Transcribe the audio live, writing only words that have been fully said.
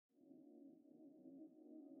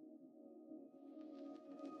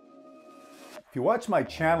If you watch my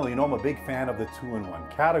channel, you know I'm a big fan of the two-in-one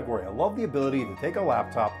category. I love the ability to take a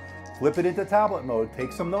laptop, flip it into tablet mode,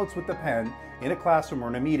 take some notes with the pen in a classroom or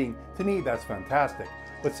in a meeting. To me, that's fantastic.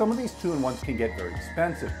 But some of these two-in-ones can get very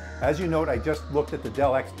expensive. As you note, I just looked at the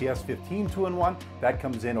Dell XPS 15 two-in-one. That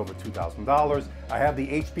comes in over $2,000. I have the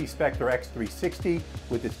HP Spectre X360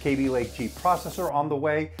 with its Kaby Lake G processor on the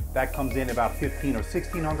way. That comes in about $1,500 or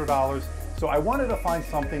 $1,600. So I wanted to find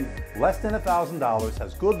something less than $1,000,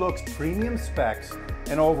 has good looks, premium specs,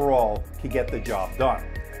 and overall can get the job done.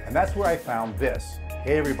 And that's where I found this.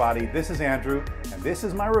 Hey everybody, this is Andrew, and this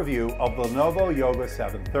is my review of the Lenovo Yoga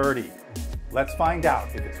 730. Let's find out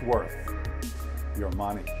if it's worth your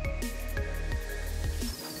money.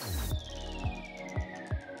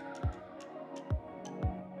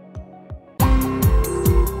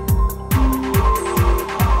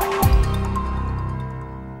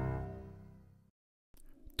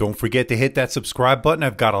 Don't forget to hit that subscribe button.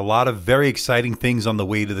 I've got a lot of very exciting things on the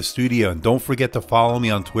way to the studio, and don't forget to follow me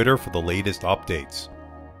on Twitter for the latest updates.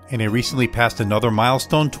 And I recently passed another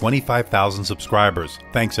milestone, 25,000 subscribers.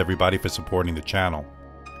 Thanks everybody for supporting the channel.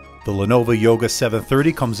 The Lenovo Yoga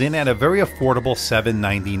 730 comes in at a very affordable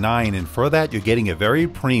 $799, and for that you're getting a very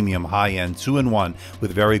premium high-end two-in-one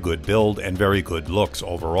with very good build and very good looks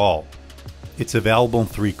overall. It's available in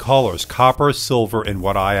 3 colors, copper, silver, and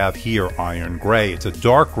what I have here, iron gray. It's a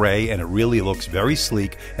dark gray and it really looks very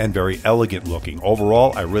sleek and very elegant looking.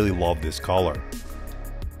 Overall, I really love this color.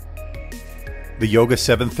 The Yoga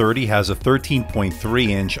 730 has a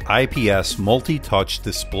 13.3-inch IPS multi-touch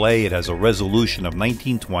display. It has a resolution of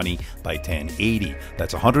 1920 by 1080.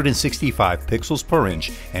 That's 165 pixels per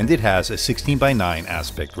inch, and it has a 16:9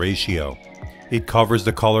 aspect ratio. It covers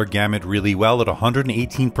the color gamut really well at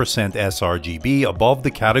 118% sRGB, above the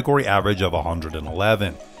category average of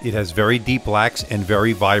 111. It has very deep blacks and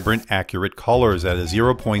very vibrant, accurate colors at a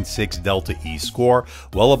 0.6 Delta E score,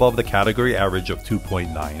 well above the category average of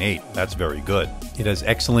 2.98. That's very good. It has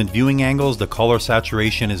excellent viewing angles, the color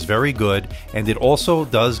saturation is very good, and it also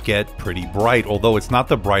does get pretty bright, although it's not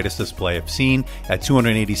the brightest display I've seen. At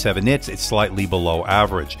 287 nits, it's slightly below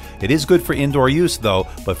average. It is good for indoor use though,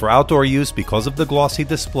 but for outdoor use, because of the glossy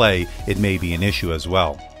display, it may be an issue as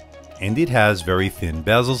well. And it has very thin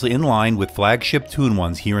bezels in line with flagship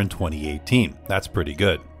two-in-ones here in 2018. That's pretty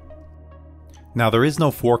good. Now there is no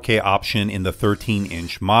 4K option in the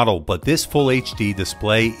 13-inch model, but this Full HD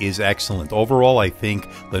display is excellent. Overall, I think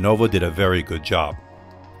Lenovo did a very good job.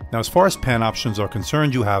 Now as far as pen options are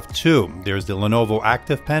concerned, you have 2. There's the Lenovo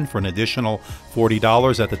Active Pen for an additional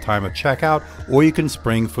 $40 at the time of checkout, or you can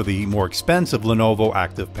spring for the more expensive Lenovo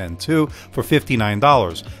Active Pen 2 for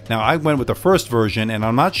 $59. Now I went with the first version, and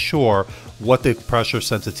I'm not sure what the pressure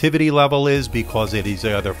sensitivity level is because it is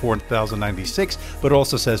either 4096 but it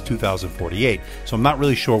also says 2048, so I'm not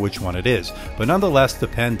really sure which one it is, but nonetheless the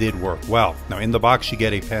pen did work well. Now in the box you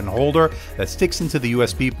get a pen holder that sticks into the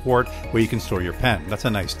USB port where you can store your pen. That's a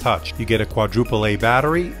nice touch. You get a quadruple A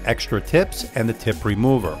battery, extra tips, and the tip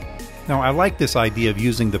remover. Now I like this idea of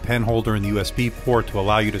using the pen holder in the USB port to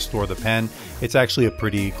allow you to store the pen. It's actually a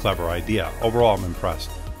pretty clever idea. Overall I'm impressed.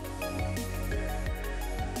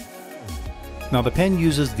 Now the pen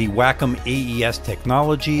uses the Webcam AES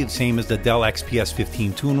technology, the same as the Dell XPS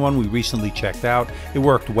 15 two-in-one we recently checked out. It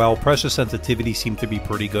worked well, pressure sensitivity seemed to be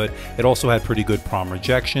pretty good. It also had pretty good palm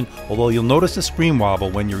rejection, although you'll notice the screen wobble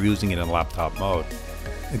when you're using it in laptop mode.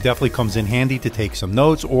 It definitely comes in handy to take some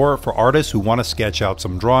notes, or for artists who want to sketch out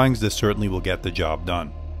some drawings, this certainly will get the job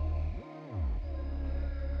done.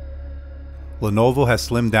 Lenovo has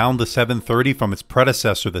slimmed down the 730 from its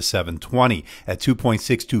predecessor, the 720. At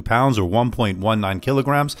 2.62 pounds or 1.19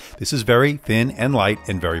 kilograms, this is very thin and light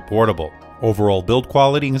and very portable. Overall build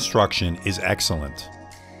quality and construction is excellent.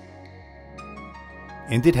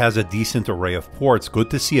 And it has a decent array of ports. Good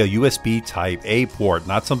to see a USB Type-A port,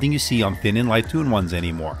 not something you see on thin and light two-in-ones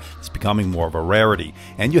anymore. It's becoming more of a rarity.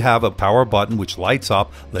 And you have a power button which lights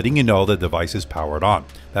up, letting you know the device is powered on.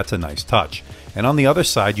 That's a nice touch. And on the other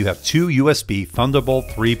side, you have 2 USB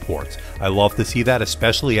Thunderbolt 3 ports. I love to see that,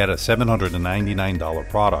 especially at a $799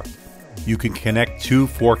 product. You can connect 2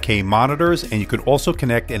 4K monitors, and you can also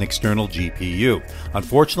connect an external GPU.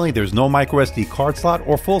 Unfortunately, there's no microSD card slot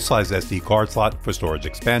or full-size SD card slot for storage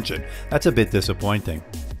expansion. That's a bit disappointing.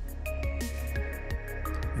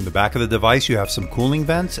 In the back of the device, you have some cooling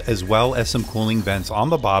vents, as well as some cooling vents on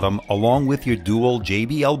the bottom, along with your dual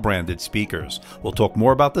JBL branded speakers. We'll talk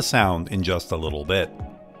more about the sound in just a little bit.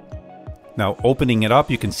 Now opening it up,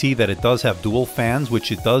 you can see that it does have dual fans,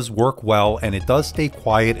 which it does work well, and it does stay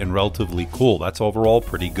quiet and relatively cool. That's overall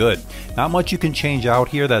pretty good. Not much you can change out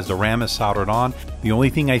here as the RAM is soldered on. The only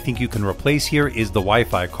thing I think you can replace here is the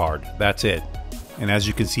Wi-Fi card. That's it. And as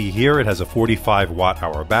you can see here, it has a 45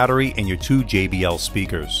 watt-hour battery and your two JBL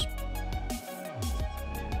speakers.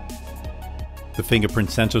 The fingerprint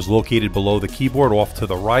sensor is located below the keyboard off to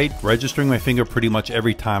the right, registering my finger pretty much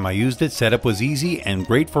every time I used it. Setup was easy and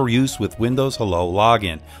great for use with Windows Hello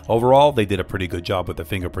login. Overall, they did a pretty good job with the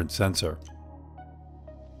fingerprint sensor.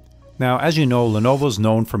 Now, as you know, Lenovo is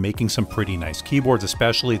known for making some pretty nice keyboards,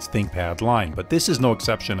 especially its ThinkPad line, but this is no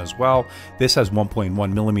exception as well. This has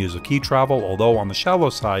 1.1 millimeters of key travel, although on the shallow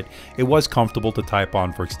side, it was comfortable to type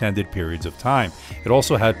on for extended periods of time. It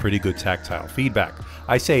also had pretty good tactile feedback.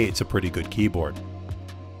 I say it's a pretty good keyboard.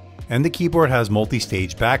 And the keyboard has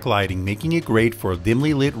multi-stage backlighting, making it great for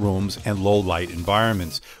dimly lit rooms and low light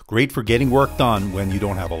environments. Great for getting work done when you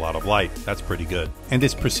don't have a lot of light. That's pretty good. And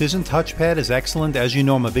this precision touchpad is excellent. As you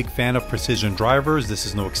know, I'm a big fan of precision drivers. This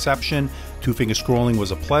is no exception. Two-finger scrolling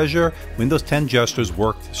was a pleasure. Windows 10 gestures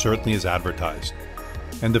worked certainly as advertised.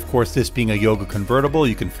 And of course, this being a Yoga convertible,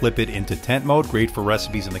 you can flip it into tent mode. Great for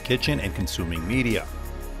recipes in the kitchen and consuming media.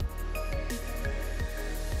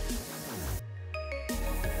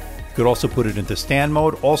 You could also put it into stand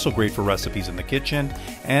mode, also great for recipes in the kitchen,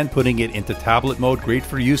 and putting it into tablet mode, great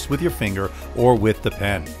for use with your finger or with the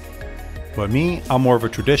pen. But me, I'm more of a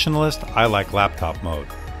traditionalist. I like laptop mode.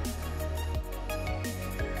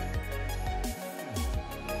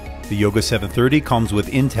 The Yoga 730 comes with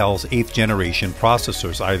Intel's 8th generation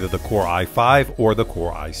processors, either the Core i5 or the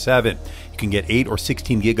Core i7. You can get 8 or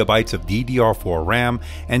 16 gigabytes of DDR4 RAM,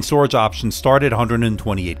 and storage options start at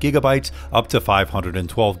 128 gigabytes up to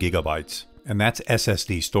 512 gigabytes. And that's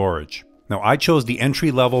SSD storage. Now, I chose the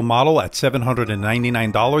entry-level model at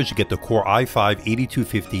 $799. You get the Core i5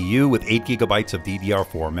 8250U with 8 gigabytes of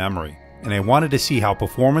DDR4 memory. And I wanted to see how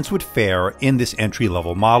performance would fare in this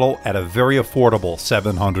entry-level model at a very affordable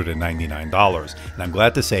 $799. And I'm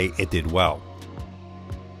glad to say it did well.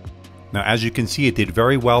 Now, as you can see, it did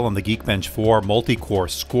very well on the Geekbench 4 multi-core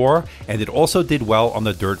score, and it also did well on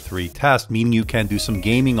the Dirt 3 test, meaning you can do some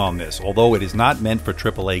gaming on this. Although it is not meant for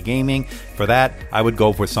AAA gaming, for that, I would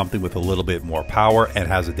go for something with a little bit more power and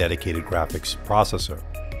has a dedicated graphics processor.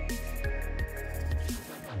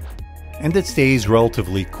 And it stays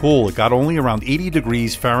relatively cool. It got only around 80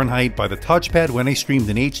 degrees Fahrenheit by the touchpad when I streamed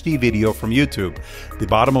an HD video from YouTube. The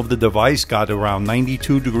bottom of the device got around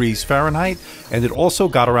 92 degrees Fahrenheit, and it also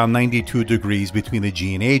got around 92 degrees between the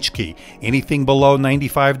G and H key. Anything below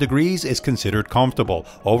 95 degrees is considered comfortable.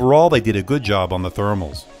 Overall, they did a good job on the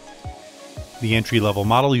thermals. The entry-level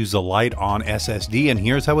model used a light-on SSD, and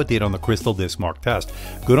here's how it did on the Crystal Disk Mark test.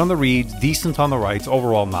 Good on the reads, decent on the writes,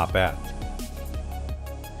 overall not bad.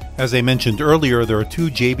 As I mentioned earlier, there are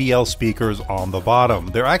two JBL speakers on the bottom.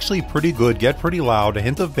 They're actually pretty good, get pretty loud, a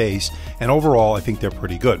hint of bass, and overall I think they're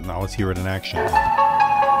pretty good. Now let's hear it in action.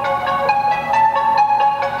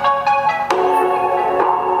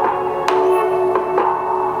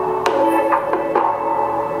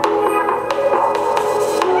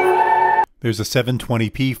 There's a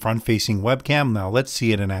 720p front-facing webcam. Now let's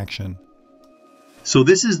see it in action. So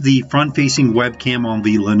this is the front-facing webcam on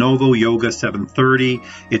the Lenovo Yoga 730.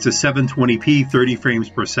 It's a 720p 30 frames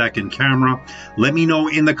per second camera. Let me know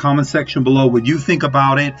in the comment section below what you think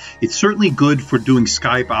about it. It's certainly good for doing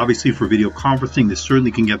Skype, obviously for video conferencing. This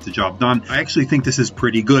certainly can get the job done. I actually think this is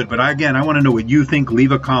pretty good, but again, I want to know what you think.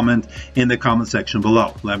 Leave a comment in the comment section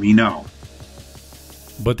below. Let me know.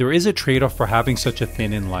 But there is a trade-off for having such a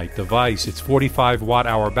thin and light device. Its 45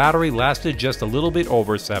 watt-hour battery lasted just a little bit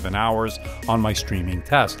over 7 hours on my streaming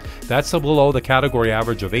test. That's below the category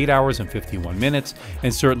average of 8 hours and 51 minutes,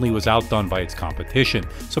 and certainly was outdone by its competition.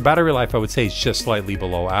 So battery life, I would say, is just slightly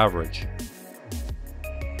below average.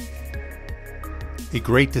 A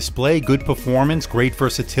great display, good performance, great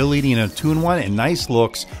versatility in a 2-in-1, and nice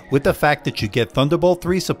looks with the fact that you get Thunderbolt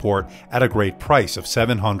 3 support at a great price of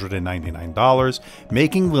 $799,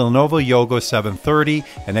 making Lenovo Yoga 730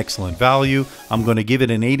 an excellent value. I'm going to give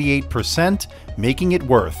it an 88%, making it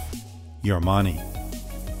worth your money.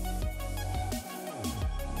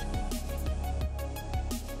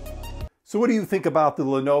 So what do you think about the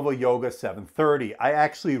Lenovo Yoga 730? I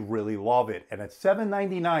actually really love it. And at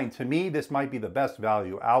 $799, to me, this might be the best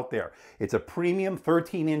value out there. It's a premium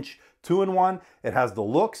 13-inch 2-in-1. It has the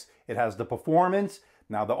looks, it has the performance.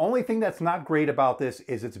 Now, the only thing that's not great about this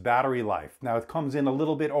is its battery life. Now, it comes in a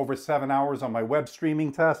little bit over 7 hours on my web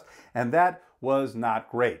streaming test, and that was not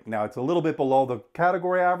great. Now, it's a little bit below the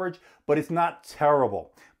category average, but it's not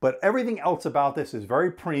terrible. But everything else about this is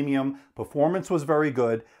very premium. Performance was very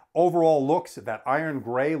good. Overall looks, that iron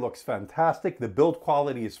gray looks fantastic. The build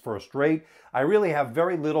quality is first rate. I really have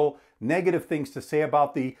very little negative things to say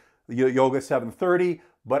about the Yoga 730,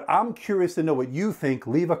 But I'm curious to know what you think.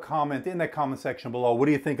 Leave a comment in the comment section below. What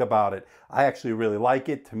do you think about it? I actually really like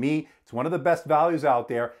it. To me, it's one of the best values out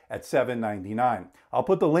there at $799. I'll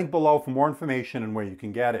put the link below for more information and where you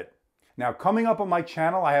can get it. Now, coming up on my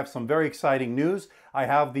channel, I have some very exciting news. I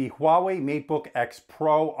have the Huawei MateBook X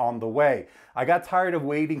Pro on the way. I got tired of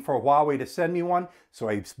waiting for Huawei to send me one, so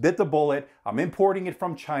I bit the bullet. I'm importing it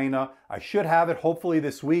from China. I should have it hopefully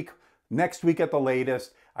this week, next week at the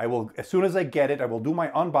latest. I will, as soon as I get it, I will do my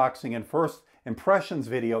unboxing and first impressions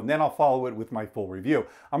video, and then I'll follow it with my full review.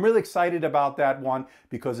 I'm really excited about that one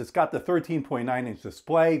because it's got the 13.9-inch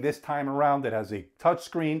display. This time around it has a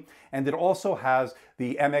touchscreen, and it also has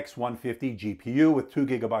the MX150 GPU with 2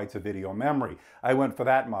 GB of video memory. I went for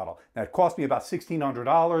that model. Now it cost me about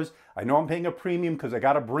 $1,600. I know I'm paying a premium because I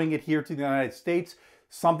got to bring it here to the United States.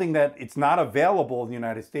 Something that it's not available in the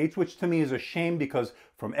United States, which to me is a shame because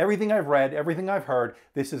from everything I've read, everything I've heard,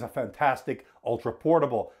 this is a fantastic ultra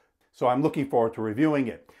portable. So I'm looking forward to reviewing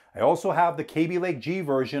it. I also have the Kaby Lake G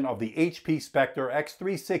version of the HP Spectre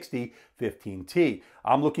X360 15T.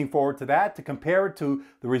 I'm looking forward to that to compare it to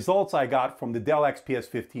the results I got from the Dell XPS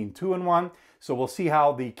 15 2-in-1. So we'll see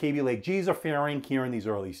how the Kaby Lake Gs are faring here in these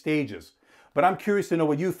early stages. But I'm curious to know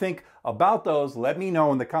what you think about those. Let me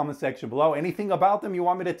know in the comment section below. Anything about them you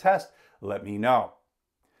want me to test, let me know.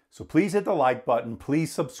 So please hit the like button,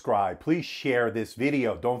 please subscribe, please share this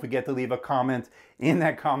video. Don't forget to leave a comment in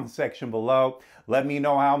that comment section below. Let me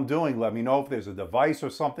know how I'm doing. Let me know if there's a device or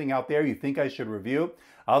something out there you think I should review.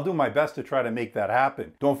 I'll do my best to try to make that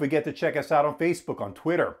happen. Don't forget to check us out on Facebook, on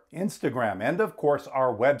Twitter, Instagram, and of course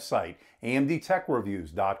our website,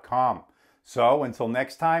 AMDtechreviews.com. So until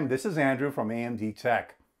next time, this is Andrew from AMDtech.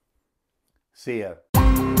 See ya.